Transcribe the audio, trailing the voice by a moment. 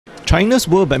China's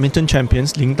World Badminton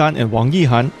Champions Lin Dan and Wang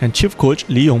Yihan and Chief Coach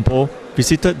Li Yongbo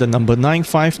visited the number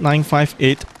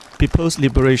 95958 People's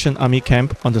Liberation Army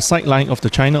camp on the sideline of the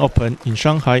China Open in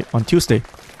Shanghai on Tuesday.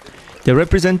 They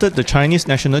represented the Chinese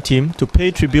national team to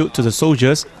pay tribute to the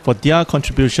soldiers for their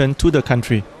contribution to the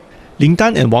country. Lin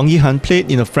Dan and Wang Yihan played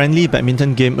in a friendly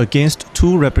badminton game against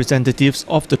two representatives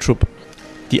of the troop.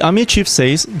 The army chief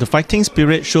says the fighting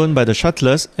spirit shown by the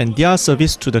shuttlers and their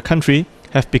service to the country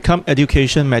have become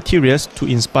education materials to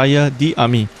inspire the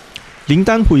army. Lin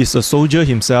Dan, who is a soldier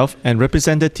himself and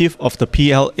representative of the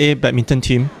PLA badminton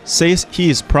team, says he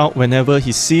is proud whenever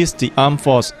he sees the armed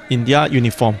force in their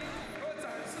uniform.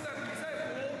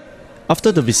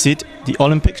 After the visit, the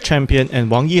Olympic champion and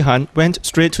Wang Yihan went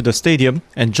straight to the stadium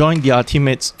and joined their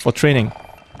teammates for training.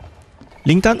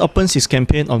 Lin Dan opens his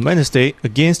campaign on Wednesday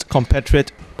against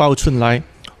compatriot Bao Chunlai,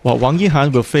 while Wang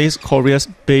Yihan will face Korea's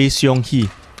Bae Seong-hee.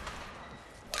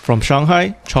 From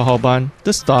Shanghai, Chow How Ban,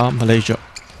 The Star, Malaysia.